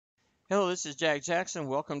Hello, this is Jack Jackson.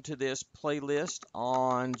 Welcome to this playlist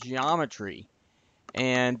on geometry.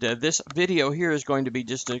 And this video here is going to be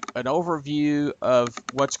just an overview of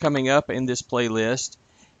what's coming up in this playlist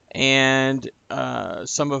and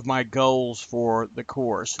some of my goals for the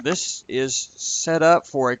course. This is set up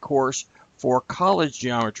for a course for college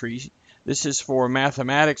geometry. This is for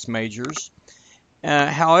mathematics majors.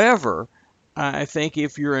 However, I think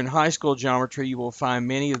if you're in high school geometry, you will find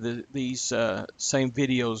many of these same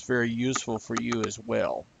videos very useful for you as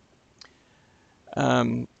well.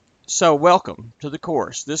 So welcome to the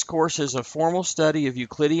course. This course is a formal study of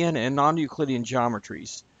Euclidean and non-Euclidean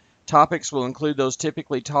geometries. Topics will include those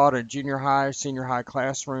typically taught in junior high, senior high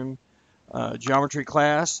classroom geometry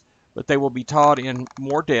class, but they will be taught in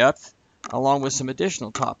more depth along with some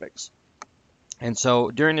additional topics. And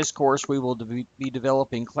so during this course, we will be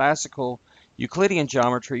developing classical Euclidean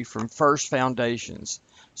geometry from first foundations.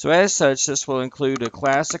 So as such, this will include a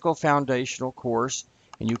classical foundational course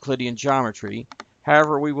in Euclidean geometry.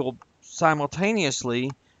 However, we will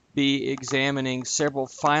simultaneously be examining several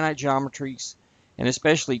finite geometries, and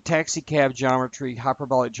especially taxicab geometry,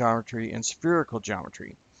 hyperbolic geometry, and spherical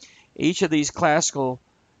geometry. Each of these classical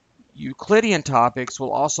Euclidean topics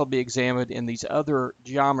will also be examined in these other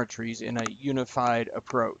geometries in a unified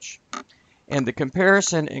approach. And the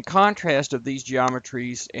comparison and contrast of these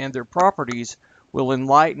geometries and their properties will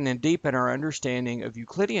enlighten and deepen our understanding of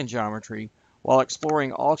Euclidean geometry while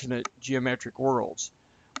exploring alternate geometric worlds.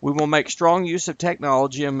 We will make strong use of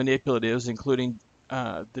technology and manipulatives, including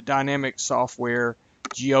the dynamic software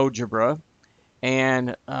GeoGebra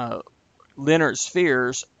and linear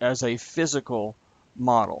spheres as a physical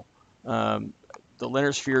model. The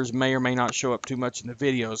linear spheres may or may not show up too much in the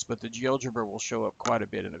videos, but the GeoGebra will show up quite a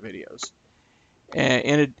bit in the videos.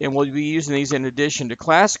 And we'll be using these in addition to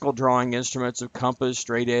classical drawing instruments of compass,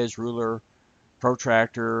 straight edge, ruler,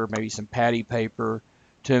 protractor, maybe some patty paper,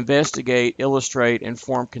 to investigate, illustrate, and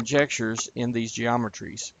form conjectures in these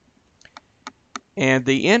geometries. And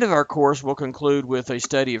the end of our course will conclude with a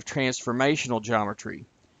study of transformational geometry.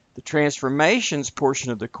 The transformations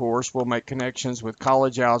portion of the course will make connections with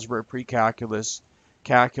college algebra, pre-calculus,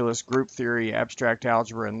 calculus, group theory, abstract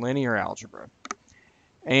algebra, and linear algebra.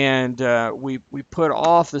 And we put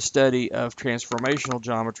off the study of transformational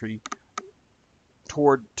geometry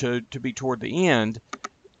to be toward the end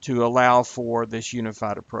to allow for this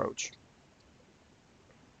unified approach.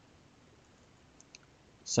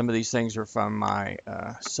 Some of these things are from my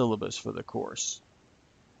syllabus for the course.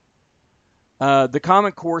 The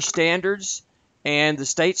Common Core standards and the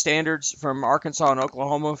state standards from Arkansas and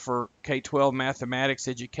Oklahoma for K-12 mathematics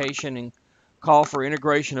education and call for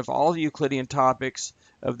integration of all the Euclidean topics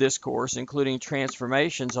of this course, including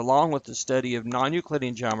transformations, along with the study of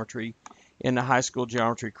non-Euclidean geometry in the high school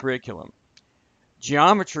geometry curriculum.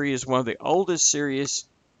 Geometry is one of the oldest serious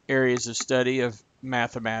areas of study of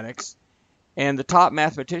mathematics, and the top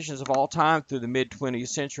mathematicians of all time through the mid-20th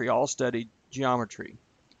century all studied geometry.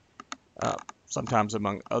 Sometimes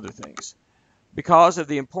among other things. Because of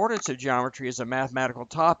the importance of geometry as a mathematical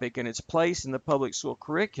topic and its place in the public school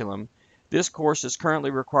curriculum, this course is currently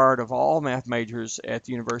required of all math majors at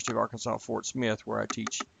the University of Arkansas Fort Smith, where I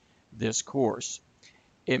teach this course.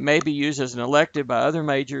 It may be used as an elective by other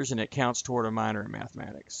majors, and it counts toward a minor in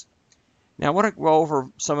mathematics. Now I want to go over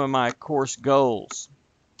some of my course goals.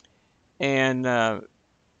 And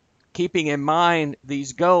keeping in mind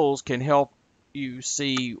these goals can help you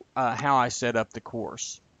see how I set up the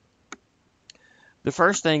course. The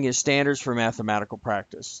first thing is standards for mathematical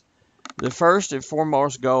practice. The first and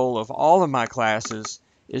foremost goal of all of my classes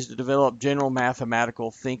is to develop general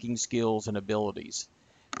mathematical thinking skills and abilities.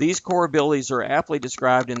 These core abilities are aptly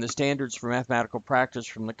described in the standards for mathematical practice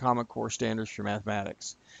from the Common Core Standards for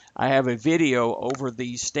Mathematics. I have a video over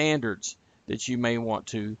these standards that you may want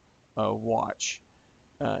to watch.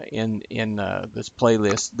 In this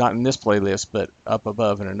playlist, not in this playlist, but up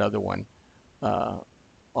above in another one on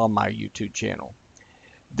my YouTube channel.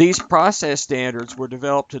 These process standards were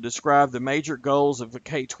developed to describe the major goals of the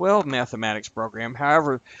K-12 mathematics program.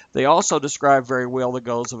 However, they also describe very well the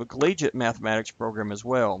goals of a collegiate mathematics program as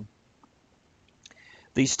well.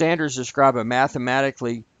 These standards describe a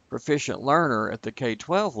mathematically proficient learner at the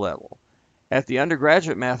K-12 level. At the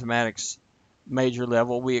undergraduate mathematics major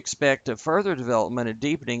level, we expect a further development and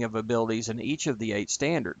deepening of abilities in each of the 8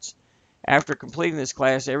 standards. After completing this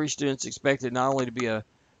class, every student is expected not only to be a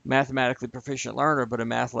mathematically proficient learner, but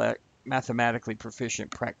a mathematically proficient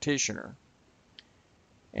practitioner.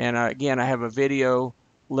 And again, I have a video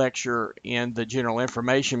lecture in the general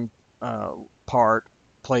information part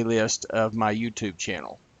playlist of my YouTube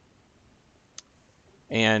channel.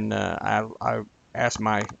 And I ask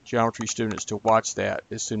my geometry students to watch that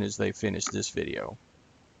as soon as they finish this video.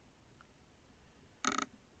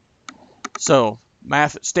 So,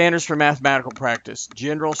 standards for mathematical practice,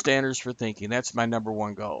 general standards for thinking. That's my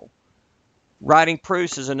 #1 goal. Writing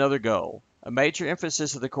proofs is another goal. A major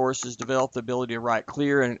emphasis of the course is to develop the ability to write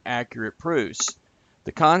clear and accurate proofs.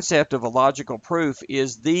 The concept of a logical proof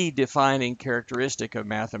is the defining characteristic of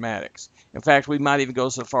mathematics. In fact, we might even go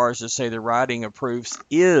so far as to say the writing of proofs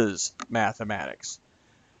is mathematics.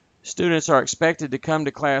 Students are expected to come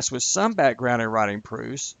to class with some background in writing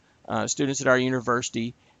proofs. Students at our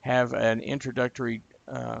university have an introductory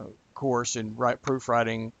course in proof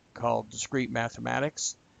writing called Discrete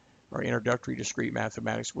Mathematics, or Introductory Discrete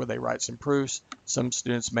Mathematics, where they write some proofs. Some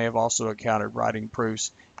students may have also encountered writing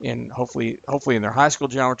proofs in hopefully in their high school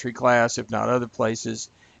geometry class, if not other places,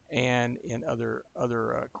 and in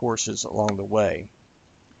other courses along the way.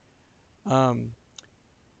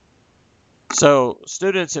 So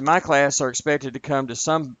students in my class are expected to come to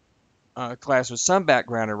some class with some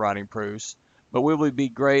background in writing proofs, but we will be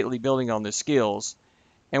greatly building on the skills.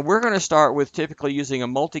 And we're going to start with typically using a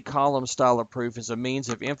multi-column style of proof as a means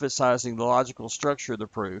of emphasizing the logical structure of the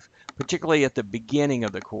proof, particularly at the beginning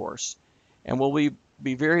of the course. And we'll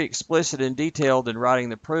be very explicit and detailed in writing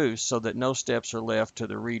the proofs so that no steps are left to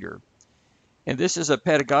the reader. And this is a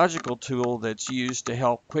pedagogical tool that's used to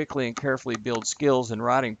help quickly and carefully build skills in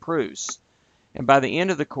writing proofs. And by the end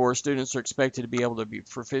of the course, students are expected to be able to be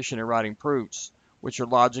proficient in writing proofs, which are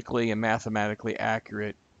logically and mathematically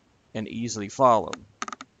accurate and easily followed.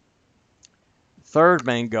 Third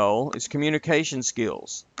main goal is communication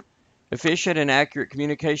skills. Efficient and accurate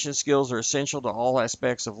communication skills are essential to all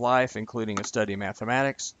aspects of life, including a study of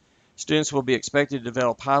mathematics. Students will be expected to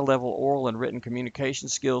develop high-level oral and written communication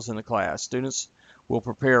skills in the class. Students will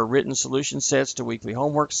prepare written solution sets to weekly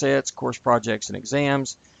homework sets, course projects, and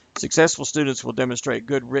exams. Successful students will demonstrate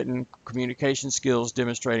good written communication skills,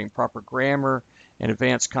 demonstrating proper grammar and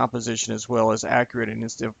advanced composition, as well as accurate and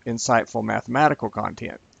insightful mathematical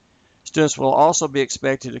content. Students will also be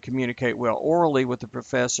expected to communicate well orally with the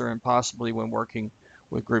professor and possibly when working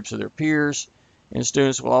with groups of their peers. And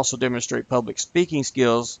students will also demonstrate public speaking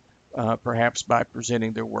skills, perhaps by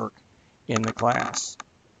presenting their work in the class.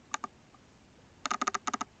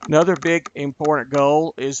 Another big important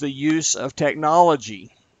goal is the use of technology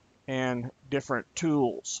and different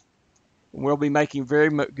tools. We'll be making very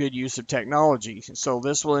good use of technology. So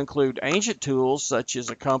this will include ancient tools such as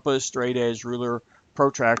a compass, straight edge, ruler,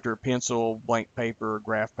 protractor, pencil, blank paper,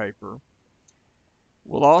 graph paper.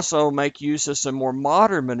 We'll also make use of some more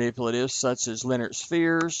modern manipulatives such as Leonard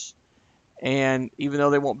spheres, and even though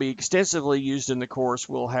they won't be extensively used in the course,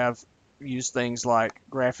 we'll have used things like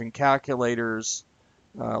graphing calculators,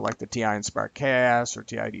 like the TI-inspired CAS or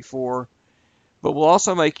TI-84. But we'll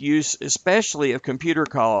also make use especially of computer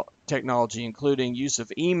technology, including use of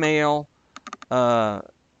email,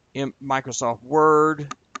 Microsoft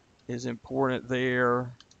Word is important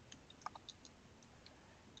there,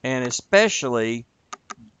 and especially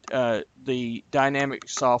the dynamic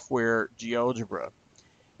software GeoGebra.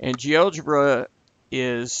 And GeoGebra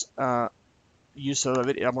is use of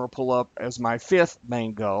it. I'm going to pull up as my 5th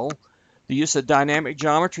main goal. The use of dynamic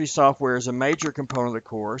geometry software is a major component of the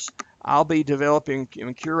course. I'll be developing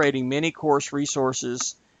and curating many course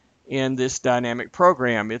resources in this dynamic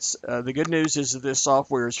program. The good news is that this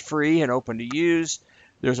software is free and open to use.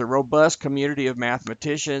 There's a robust community of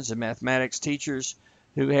mathematicians and mathematics teachers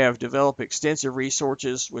who have developed extensive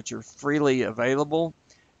resources which are freely available.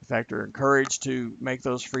 In fact, are encouraged to make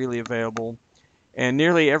those freely available. And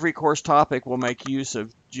nearly every course topic will make use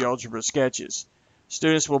of GeoGebra sketches.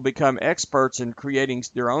 Students will become experts in creating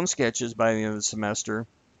their own sketches by the end of the semester.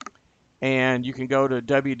 And you can go to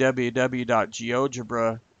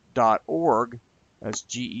www.geogebra.org, that's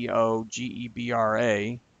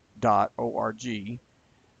GeoGebra.org,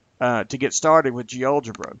 to get started with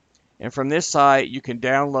GeoGebra. And from this site, you can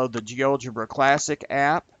download the GeoGebra Classic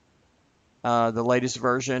app, the latest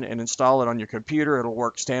version, and install it on your computer. It'll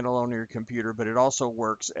work standalone on your computer, but it also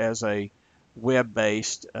works as a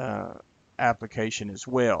web-based application as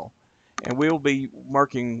well. And we will be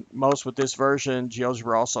working most with this version.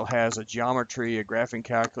 GeoGebra also has a geometry, a graphing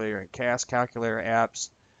calculator, and CAS calculator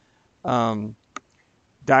apps.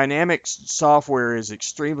 Dynamic software is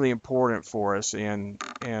extremely important for us, and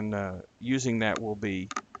using that will be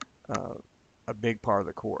a big part of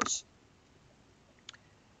the course.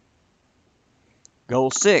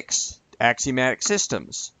 Goal 6, axiomatic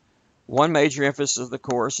systems. One major emphasis of the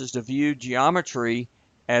course is to view geometry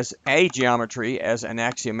as an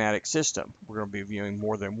axiomatic system. We're going to be viewing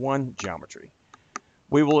more than one geometry.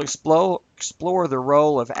 We will explore the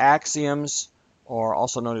role of axioms or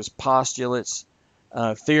also known as postulates,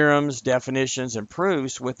 theorems, definitions, and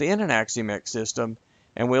proofs within an axiomatic system,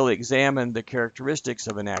 and we'll examine the characteristics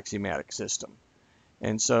of an axiomatic system.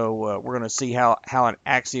 And so we're going to see how an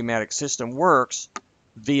axiomatic system works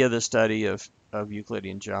via the study of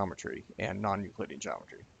Euclidean geometry and non-Euclidean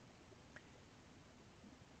geometry.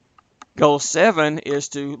 Goal 7 is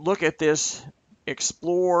to look at this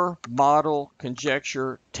explore, model,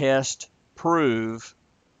 conjecture, test, prove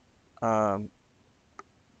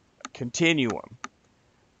continuum.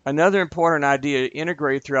 Another important idea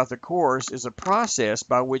integrated throughout the course is a process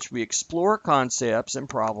by which we explore concepts and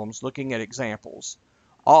problems looking at examples,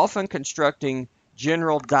 often constructing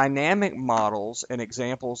general dynamic models and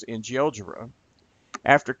examples in GeoGebra.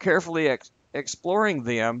 After carefully exploring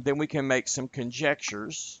them, then we can make some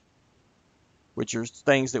conjectures, which are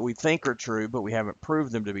things that we think are true, but we haven't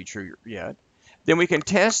proved them to be true yet. Then we can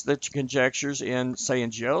test the conjectures in, say, in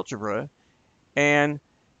GeoGebra, and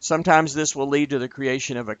sometimes this will lead to the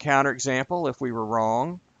creation of a counterexample if we were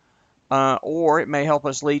wrong, or it may help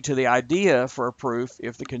us lead to the idea for a proof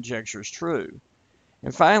if the conjecture is true.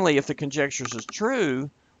 And finally, if the conjecture is true,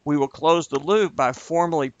 we will close the loop by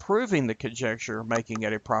formally proving the conjecture, making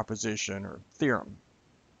it a proposition or theorem.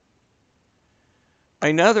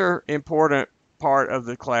 Another important part of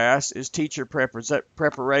the class is teacher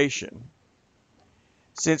preparation.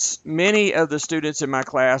 Since many of the students in my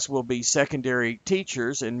class will be secondary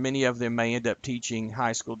teachers and many of them may end up teaching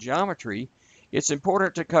high school geometry, it's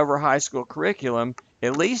important to cover high school curriculum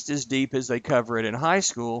at least as deep as they cover it in high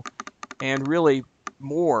school, and really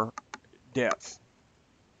more depth.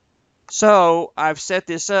 So I've set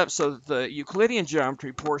this up so that the Euclidean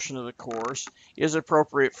geometry portion of the course is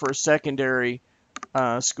appropriate for a secondary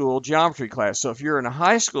school geometry class. So if you're a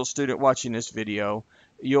high school student watching this video,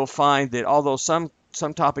 you'll find that although some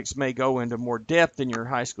topics may go into more depth than your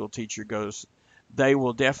high school teacher goes, they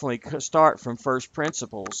will definitely start from first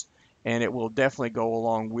principles, and it will definitely go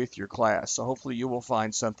along with your class. So hopefully you will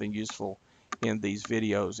find something useful in these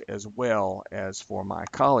videos as well as for my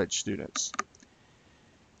college students.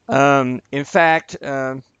 In fact,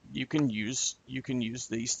 you can use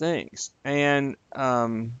these things. And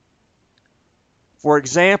for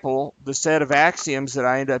example, the set of axioms that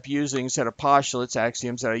I end up using, set of postulates,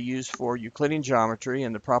 axioms that I use for Euclidean geometry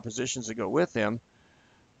and the propositions that go with them,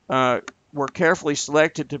 were carefully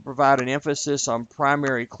selected to provide an emphasis on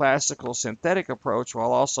primary classical synthetic approach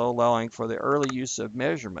while also allowing for the early use of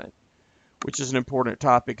measurement, which is an important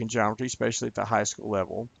topic in geometry, especially at the high school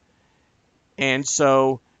level. And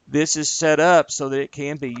so this is set up so that it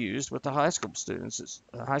can be used with the high school students,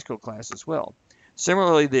 high school class as well.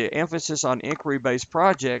 Similarly, the emphasis on inquiry-based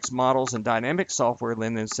projects, models, and dynamic software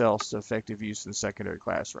lend themselves to effective use in the secondary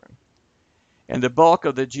classroom. And the bulk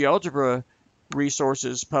of the GeoGebra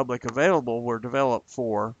resources public available were developed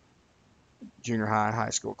for junior high, high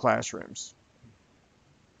school classrooms.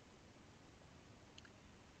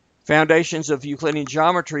 Foundations of Euclidean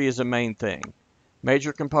geometry is a main thing.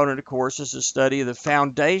 Major component of the course is to study the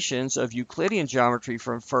foundations of Euclidean geometry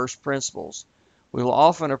from first principles. We will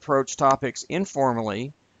often approach topics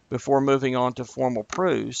informally before moving on to formal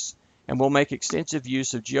proofs, and will make extensive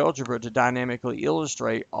use of GeoGebra to dynamically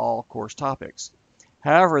illustrate all course topics.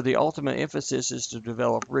 However, the ultimate emphasis is to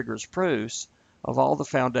develop rigorous proofs of all the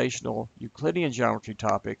foundational Euclidean geometry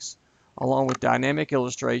topics, along with dynamic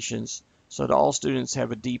illustrations, so that all students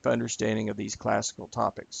have a deep understanding of these classical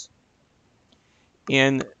topics.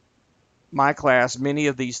 In my class, many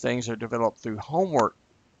of these things are developed through homework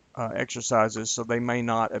exercises, so they may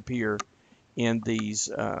not appear in these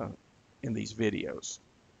videos.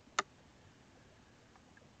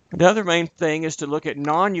 Another main thing is to look at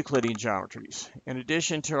non-Euclidean geometries. In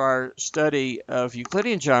addition to our study of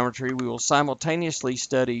Euclidean geometry, we will simultaneously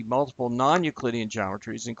study multiple non-Euclidean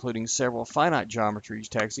geometries, including several finite geometries,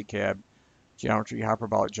 taxicab geometry,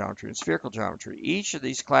 hyperbolic geometry, and spherical geometry. Each of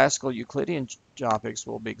these classical Euclidean topics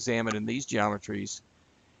will be examined in these geometries,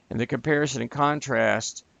 and the comparison and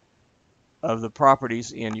contrast of the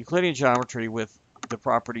properties in Euclidean geometry with the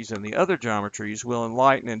properties in the other geometries will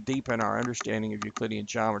enlighten and deepen our understanding of Euclidean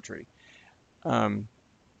geometry. And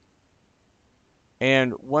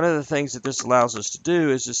one of the things that this allows us to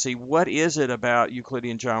do is to see what is it about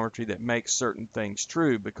Euclidean geometry that makes certain things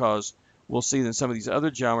true, because we'll see that in some of these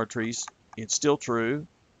other geometries it's still true,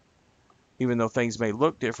 even though things may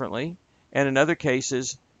look differently. And in other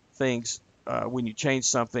cases, things when you change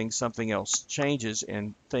something, something else changes,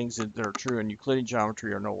 and things that are true in Euclidean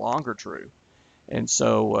geometry are no longer true. And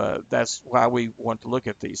so that's why we want to look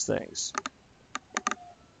at these things.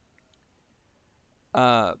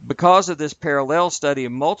 Because of this parallel study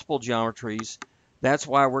of multiple geometries, That's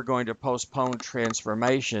why we're going to postpone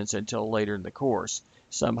transformations until later in the course.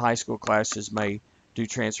 Some high school classes may do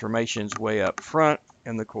transformations way up front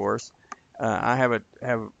in the course. I have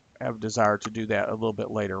a desire to do that a little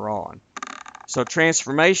bit later on. So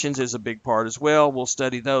transformations is a big part as well. We'll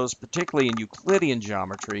study those particularly in Euclidean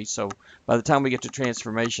geometry. So by the time we get to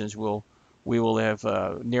transformations, we will have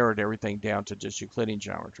narrowed everything down to just Euclidean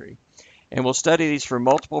geometry. And we'll study these from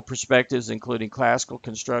multiple perspectives, including classical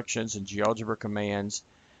constructions and GeoGebra commands.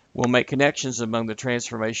 We'll make connections among the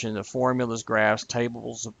transformation of formulas, graphs,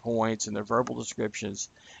 tables of points, and their verbal descriptions,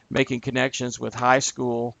 making connections with high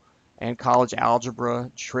school and college algebra,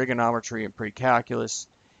 trigonometry, and pre-calculus.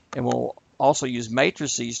 And we'll also use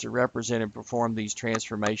matrices to represent and perform these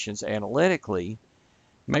transformations analytically.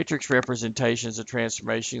 Matrix representations of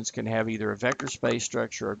transformations can have either a vector space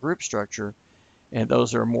structure or group structure, and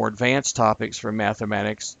those are more advanced topics for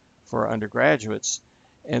mathematics for undergraduates.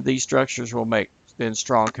 And these structures will make then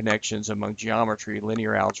strong connections among geometry,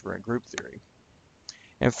 linear algebra, and group theory.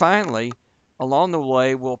 And finally, along the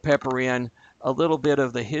way, we'll pepper in a little bit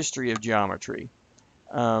of the history of geometry.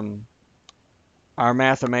 Our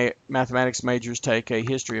mathematics majors take a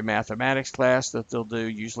history of mathematics class that they'll do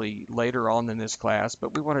usually later on in this class,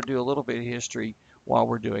 but we want to do a little bit of history while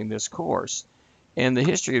we're doing this course. And the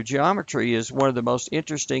history of geometry is one of the most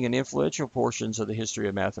interesting and influential portions of the history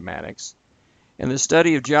of mathematics. And the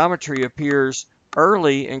study of geometry appears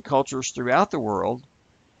early in cultures throughout the world,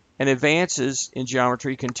 and advances in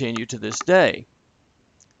geometry continue to this day.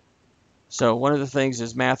 So one of the things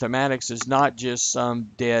is mathematics is not just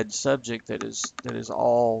some dead subject that is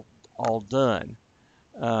all done.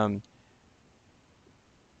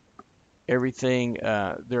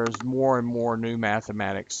 There's more and more new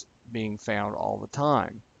mathematics being found all the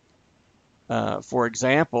time. For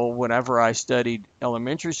example, whenever I studied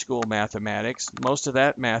elementary school mathematics, most of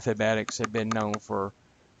that mathematics had been known for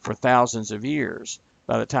thousands of years.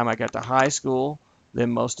 By the time I got to high school,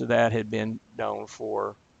 then most of that had been known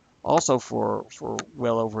for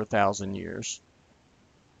well over 1,000 years.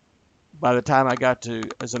 By the time I got to,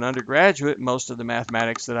 as an undergraduate, most of the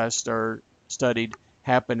mathematics that I studied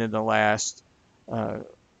happened in the last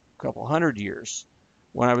couple hundred years.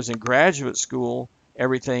 When I was in graduate school,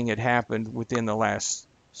 everything had happened within the last,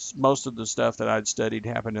 most of the stuff that I'd studied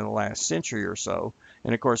happened in the last century or so.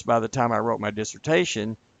 And of course, by the time I wrote my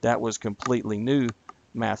dissertation, that was completely new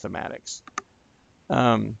mathematics.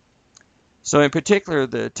 So in particular,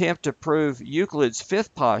 the attempt to prove Euclid's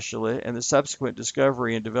fifth postulate and the subsequent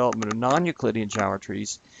discovery and development of non-Euclidean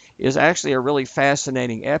geometries is actually a really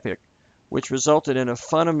fascinating epoch, which resulted in a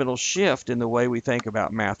fundamental shift in the way we think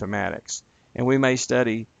about mathematics. And we may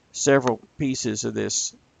study several pieces of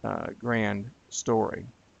this grand story.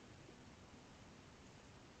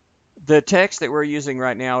 The text that we're using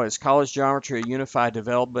right now is College Geometry, a Unified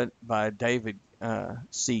Development by David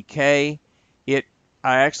C.K.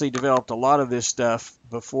 I actually developed a lot of this stuff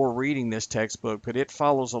before reading this textbook, but it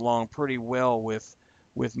follows along pretty well with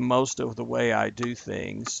most of the way I do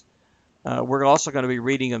things. We're also going to be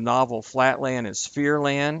reading a novel, Flatland and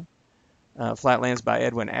Sphereland. Flatland's by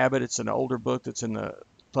Edwin Abbott. It's an older book that's in the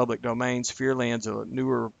public domain. Sphereland's a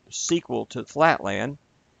newer sequel to Flatland.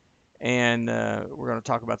 And we're going to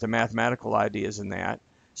talk about the mathematical ideas in that.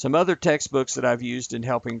 Some other textbooks that I've used in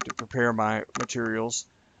helping to prepare my materials.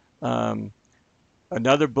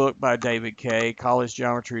 Another book by David K., College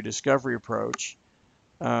Geometry Discovery Approach.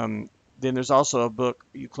 Then there's also a book,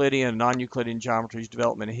 Euclidean and Non-Euclidean Geometries,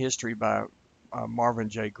 Development and History by Marvin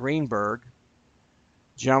J. Greenberg.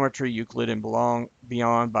 Geometry, Euclid and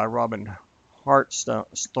Beyond by Robin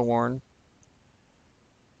Hartshorne.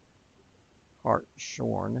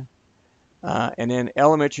 And then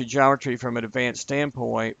Elementary Geometry from an Advanced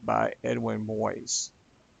Standpoint by Edwin Moyes.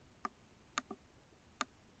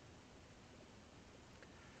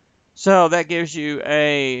 So that gives you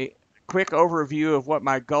a quick overview of what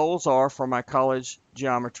my goals are for my college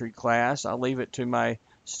geometry class. I'll leave it to my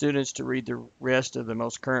students to read the rest of the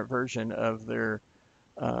most current version of their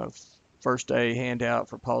first day handout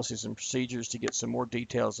for policies and procedures to get some more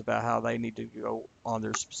details about how they need to go on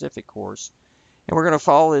their specific course. And we're going to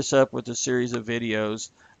follow this up with a series of videos.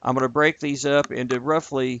 I'm going to break these up into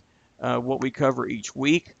roughly what we cover each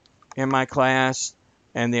week in my class.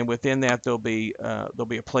 And then within that, there'll be a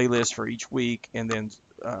playlist for each week, and then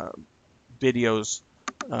videos,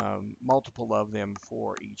 multiple of them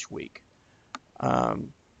for each week.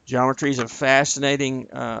 Geometry is a fascinating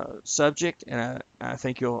subject, and I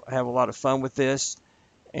think you'll have a lot of fun with this,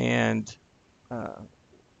 and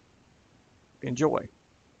enjoy.